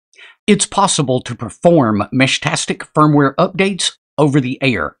It's possible to perform Meshtastic firmware updates over the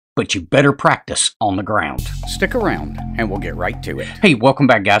air, but you better practice on the ground. Stick around and we'll get right to it. Hey, welcome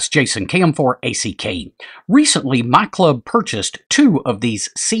back guys, Jason KM4 ACK. Recently, my club purchased 2 of these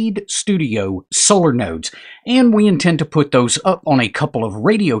Seed Studio solar nodes, and we intend to put those up on a couple of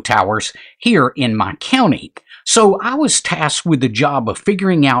radio towers here in my county. So I was tasked with the job of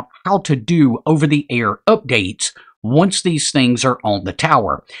figuring out how to do over-the-air updates once these things are on the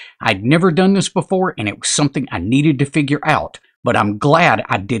tower. I'd never done this before, and it was something I needed to figure out, but I'm glad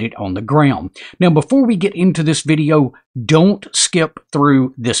I did it on the ground. Now, before we get into this video, don't skip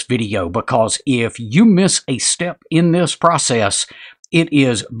through this video, because if you miss a step in this process, it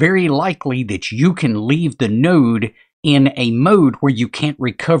is very likely that you can leave the node in a mode where you can't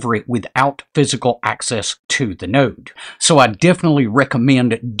recover it without physical access to the node. So I definitely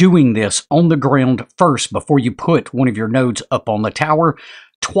recommend doing this on the ground first before you put one of your nodes up on the tower.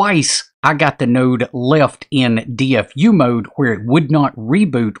 Twice I got the node left in DFU mode where it would not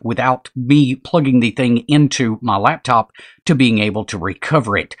reboot without me plugging the thing into my laptop to being able to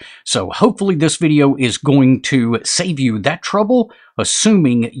recover it. So hopefully this video is going to save you that trouble,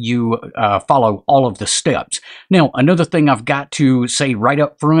 assuming you follow all of the steps. Now, another thing I've got to say right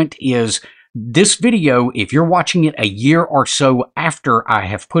up front is this video, if you're watching it a year or so after I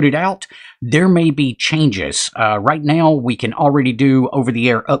have put it out, there may be changes. Right now, we can already do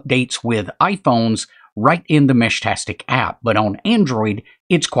over-the-air updates with iPhones right in the Meshtastic app, but on Android,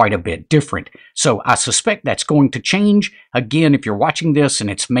 it's quite a bit different. So I suspect that's going to change. Again, if you're watching this and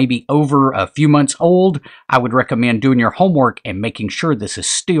it's maybe over a few months old, I would recommend doing your homework and making sure this is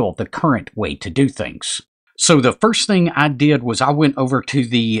still the current way to do things. So the first thing I did was I went over to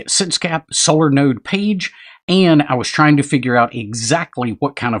the SenseCAP solar node page, and I was trying to figure out exactly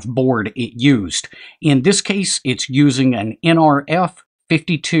what kind of board it used. In this case, it's using an NRF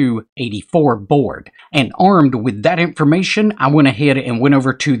 5284 board. And armed with that information, I went ahead and went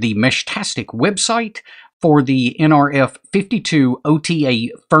over to the Meshtastic website for the NRF 52 OTA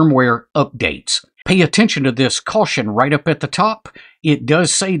firmware updates. Pay attention to this caution right up at the top. It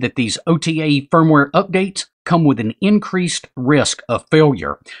does say that these OTA firmware updates come with an increased risk of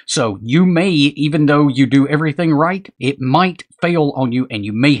failure. So you may, even though you do everything right, it might fail on you and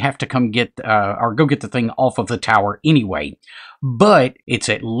you may have to come get or go get the thing off of the tower anyway. But it's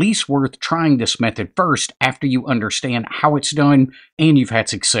at least worth trying this method first after you understand how it's done and you've had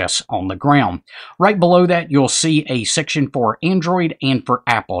success on the ground. Right below that, you'll see a section for Android and for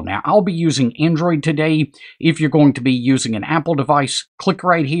Apple. Now, I'll be using Android today. If you're going to be using an Apple device, click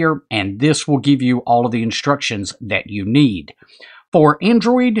right here and this will give you all of the instructions that you need. For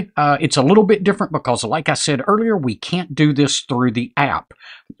Android, it's a little bit different because, like I said earlier, we can't do this through the app.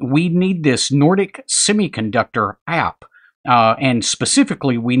 We need this Nordic Semiconductor app. And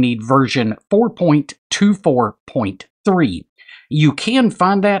specifically, we need version 4.24.3. You can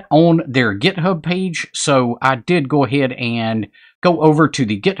find that on their GitHub page, so I did go ahead and go over to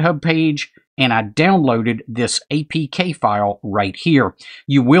the GitHub page, and I downloaded this APK file right here.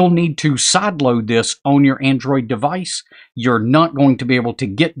 You will need to sideload this on your Android device. You're not going to be able to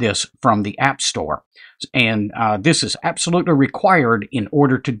get this from the App Store. And this is absolutely required in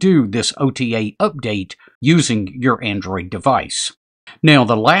order to do this OTA update using your Android device. Now,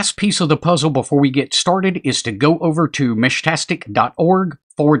 the last piece of the puzzle before we get started is to go over to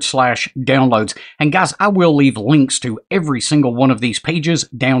meshtastic.org/downloads. And guys, I will leave links to every single one of these pages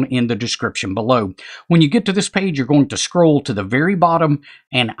down in the description below. When you get to this page, you're going to scroll to the very bottom,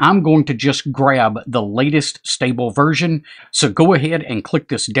 and I'm going to just grab the latest stable version. So go ahead and click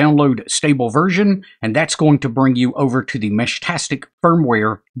this download stable version, and that's going to bring you over to the Meshtastic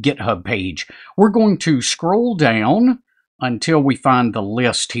firmware GitHub page. We're going to scroll down until we find the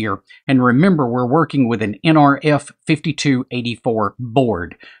list here. And remember, we're working with an NRF 5284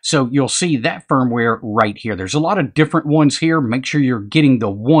 board. So you'll see that firmware right here. There's a lot of different ones here. Make sure you're getting the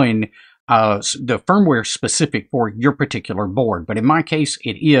one, the firmware specific for your particular board. But in my case,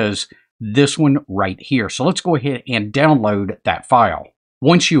 it is this one right here. So let's go ahead and download that file.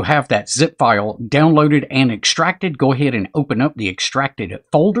 Once you have that zip file downloaded and extracted, go ahead and open up the extracted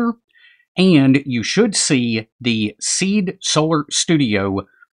folder. And you should see the Seed Solar Studio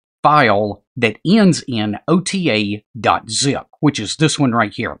file that ends in ota.zip, which is this one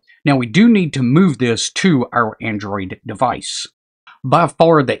right here. Now, we do need to move this to our Android device. By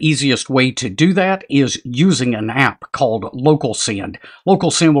far, the easiest way to do that is using an app called LocalSend.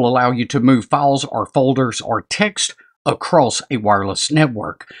 LocalSend will allow you to move files or folders or text across a wireless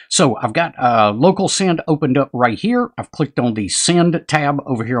network. So I've got LocalSend opened up right here. I've clicked on the Send tab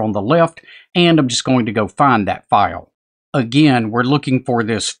over here on the left, and I'm just going to go find that file. Again, we're looking for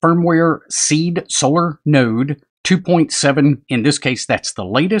this firmware seed solar node 2.7. In this case, that's the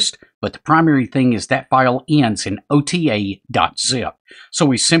latest, but the primary thing is that file ends in ota.zip. So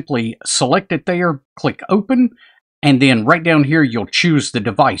we simply select it there, click open, and then right down here, you'll choose the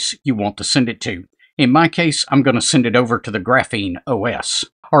device you want to send it to. In my case, I'm going to send it over to the Graphene OS.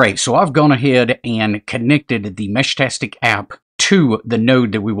 All right, so I've gone ahead and connected the Meshtastic app to the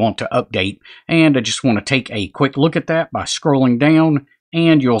node that we want to update, and I just want to take a quick look at that by scrolling down,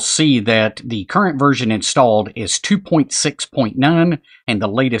 and you'll see that the current version installed is 2.6.9 and the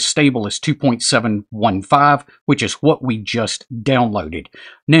latest stable is 2.715, which is what we just downloaded.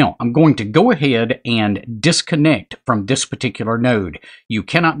 Now I'm going to go ahead and disconnect from this particular node. You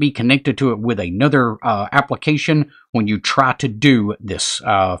cannot be connected to it with another application when you try to do this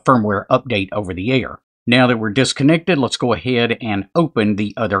firmware update over the air. Now that we're disconnected, let's go ahead and open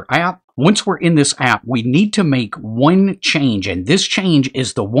the other app. Once we're in this app, we need to make one change, and this change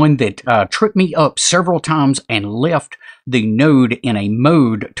is the one that tripped me up several times and left the node in a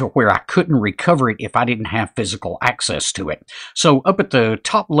mode to where I couldn't recover it if I didn't have physical access to it. So up at the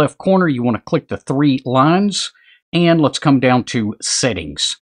top left corner, you want to click the three lines, and let's come down to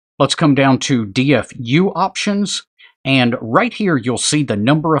Settings. Let's come down to DFU Options, and right here you'll see the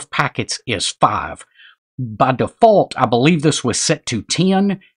number of packets is 5. By default, I believe this was set to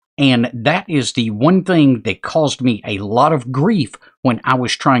 10, and that is the one thing that caused me a lot of grief when I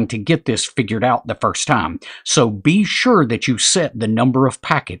was trying to get this figured out the first time. So be sure that you set the number of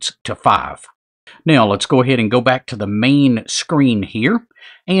packets to 5. Now let's go ahead and go back to the main screen here,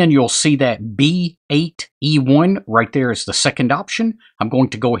 and you'll see that B8E1 right there is the second option. I'm going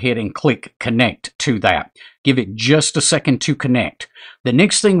to go ahead and click Connect to that. Give it just a second to connect. The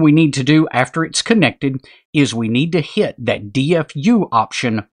next thing we need to do after it's connected is we need to hit that DFU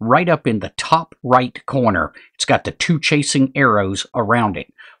option right up in the top right corner. It's got the 2 chasing arrows around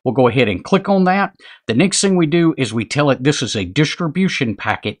it. We'll go ahead and click on that. The next thing we do is we tell it this is a distribution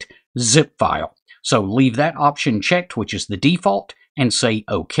packet zip file. So leave that option checked, which is the default, and say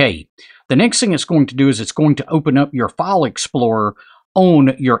OK. The next thing it's going to do is it's going to open up your File Explorer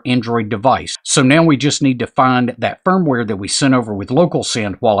on your Android device. So now we just need to find that firmware that we sent over with local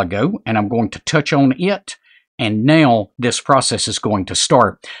send a while ago, and I'm going to touch on it, and now this process is going to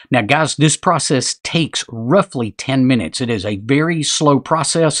start. Now guys, this process takes roughly 10 minutes. It is a very slow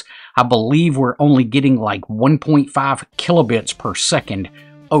process. I believe we're only getting like 1.5 kilobits per second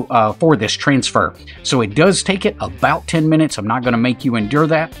for this transfer. So it does take it about 10 minutes. I'm not going to make you endure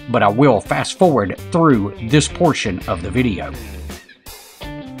that, but I will fast forward through this portion of the video.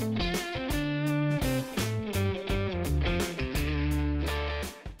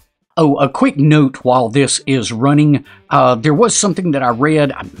 Oh, a quick note while this is running. There was something that I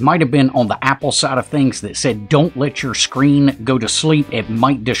read, might have been on the Apple side of things, that said don't let your screen go to sleep. It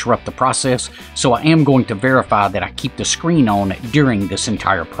might disrupt the process. So I am going to verify that I keep the screen on during this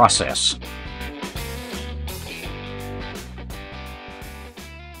entire process.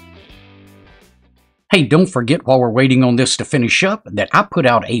 Hey, don't forget while we're waiting on this to finish up that I put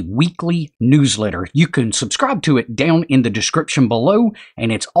out a weekly newsletter. You can subscribe to it down in the description below,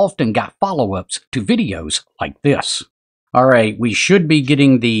 and it's often got follow-ups to videos like this. All right, we should be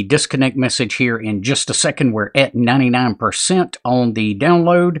getting the disconnect message here in just a second. We're at 99% on the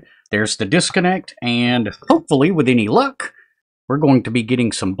download. There's the disconnect, and hopefully with any luck, we're going to be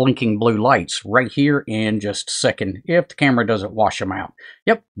getting some blinking blue lights right here in just a second, if the camera doesn't wash them out.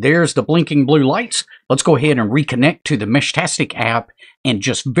 Yep, there's the blinking blue lights. Let's go ahead and reconnect to the Meshtastic app and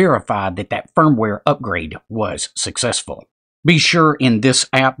just verify that that firmware upgrade was successful. Be sure in this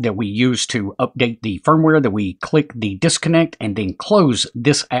app that we use to update the firmware that we click the disconnect and then close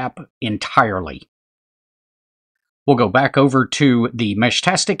this app entirely. We'll go back over to the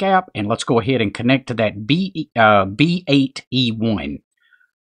Meshtastic app, and let's go ahead and connect to that B8E1.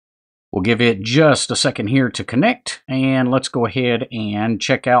 We'll give it just a second here to connect, and let's go ahead and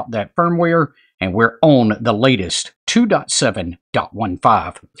check out that firmware, and we're on the latest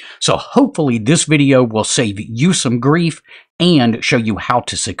 2.7.15. So hopefully this video will save you some grief and show you how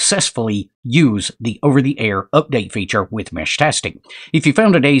to successfully use the over-the-air update feature with Meshtastic. If you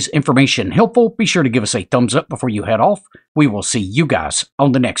found today's information helpful, be sure to give us a thumbs up before you head off. We will see you guys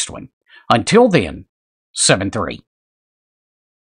on the next one. Until then, 7-3.